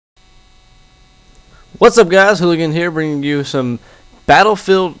What's up, guys? Hooligan here, bringing you some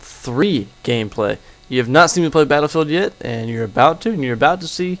Battlefield 3 gameplay. You have not seen me play Battlefield yet, and you're about to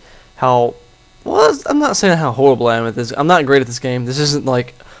see how, well, I'm not saying how horrible I am at this. I'm not great at this game. This isn't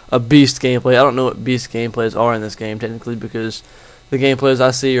like a beast gameplay. I don't know what beast gameplays are in this game, technically, because the gameplays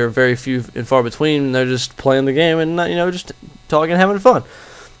I see are very few and far between, and they're just playing the game and, just talking and having fun.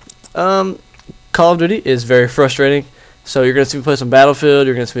 Call of Duty is very frustrating. So you're going to see me play some Battlefield,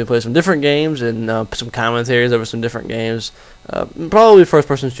 you're going to see me play some different games, and some commentaries over some different games. Probably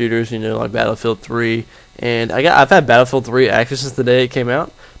first-person shooters, like Battlefield 3. And I've had Battlefield 3 actually since the day it came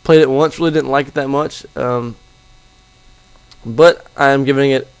out. Played it once, really didn't like it that much. But I'm giving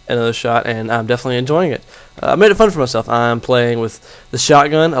it another shot, and I'm definitely enjoying it. I made it fun for myself. I'm playing with the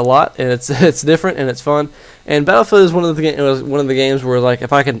shotgun a lot, and it's different and it's fun. And Battlefield is one of the games where, like,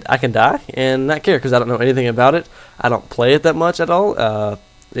 if I can die and not care because I don't know anything about it. I don't play it that much at all.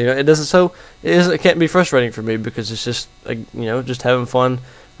 It can't be frustrating for me because it's just just having fun,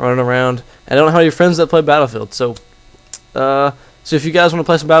 running around. And I don't have any friends that play Battlefield, so if you guys want to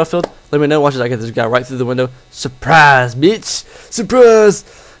play some Battlefield, let me know. Watch as I get this guy right through the window. Surprise, bitch! Surprise!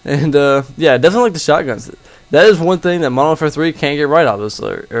 And yeah, definitely like the shotguns. That is one thing that Modern Warfare 3 can't get right,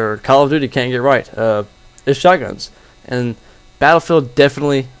 obviously, or Call of Duty can't get right. Is shotguns. And Battlefield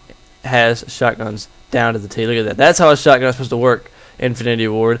definitely has shotguns down to the T. Look at that. That's how a shotgun is supposed to work, Infinity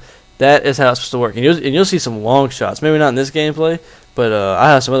Ward. That is how it's supposed to work. And you'll see some long shots. Maybe not in this gameplay, but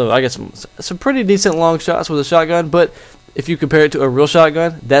I have some other. I get some pretty decent long shots with a shotgun. But if you compare it to a real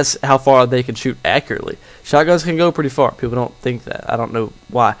shotgun, that's how far they can shoot accurately. Shotguns can go pretty far. People don't think that. I don't know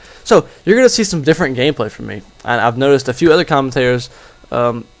why. So you're going to see some different gameplay from me. And I've noticed a few other commentators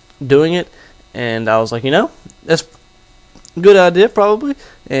doing it, and I was like, that's a good idea probably.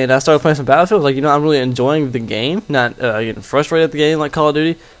 And I started playing some Battlefield. Like, I'm really enjoying the game, not getting frustrated at the game like Call of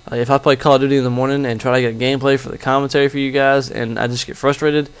Duty. If I play Call of Duty in the morning and try to get gameplay for the commentary for you guys, and I just get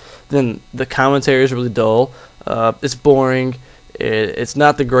frustrated, then the commentary is really dull. It's boring. It's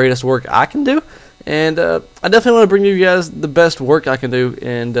not the greatest work I can do, and I definitely want to bring you guys the best work I can do.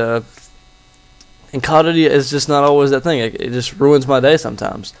 And Call of Duty is just not always that thing. It just ruins my day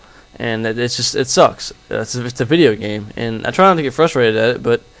sometimes, and it sucks. It's a video game, and I try not to get frustrated at it,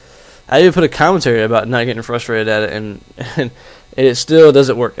 but I even put a commentary about not getting frustrated at it, and it still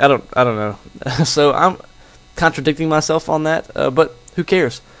doesn't work. I don't know. So I'm contradicting myself on that, but who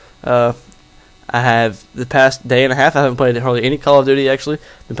cares? I have the past day and a half. I haven't played hardly any Call of Duty, actually.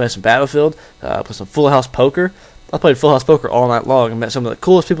 Been playing some Battlefield, played some Full House Poker. I played Full House Poker all night long and met some of the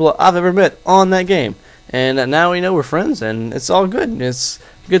coolest people I've ever met on that game. And now we're friends, and it's all good. It's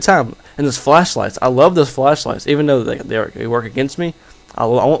a good time. And those flashlights, I love those flashlights. Even though they work against me, I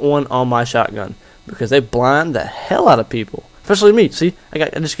want one on my shotgun because they blind the hell out of people, especially me. See, I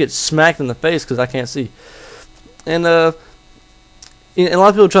just get smacked in the face because I can't see. And a lot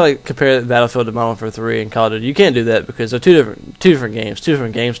of people try to compare Battlefield to Modern Warfare 3 and Call of Duty. You can't do that because they're two different games, two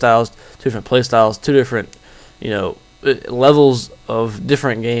different game styles, two different play styles, two different levels of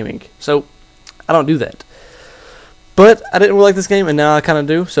different gaming. So I don't do that. But I didn't really like this game, and now I kind of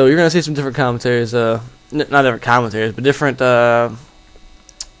do. So you're gonna see some different commentaries, not different commentaries, but different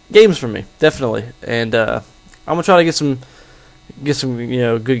games from me, definitely. And I'm gonna try to get some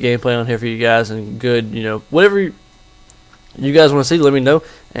good gameplay on here for you guys, and good whatever you guys want to see, let me know.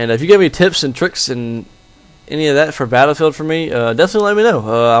 And if you got any tips and tricks and any of that for Battlefield for me, definitely let me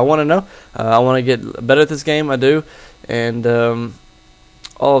know. I want to know. I want to get better at this game. I do, and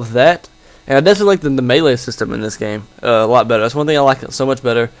all of that. And I definitely like the melee system in this game a lot better. That's one thing I like so much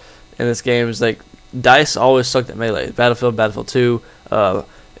better in this game is like DICE always sucked at melee. Battlefield 2.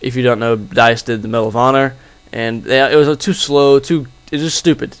 If you don't know, DICE did the Medal of Honor, and it was too slow. It was just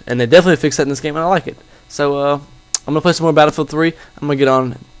stupid. And they definitely fixed that in this game, and I like it. So I'm going to play some more Battlefield 3. I'm going to get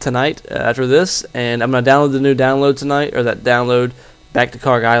on tonight after this, and I'm going to download the new download tonight, or that download back to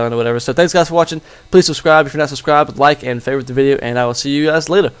Carg Island or whatever. So thanks, guys, for watching. Please subscribe if you're not subscribed, like and favorite the video, and I will see you guys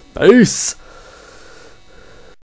later. Peace!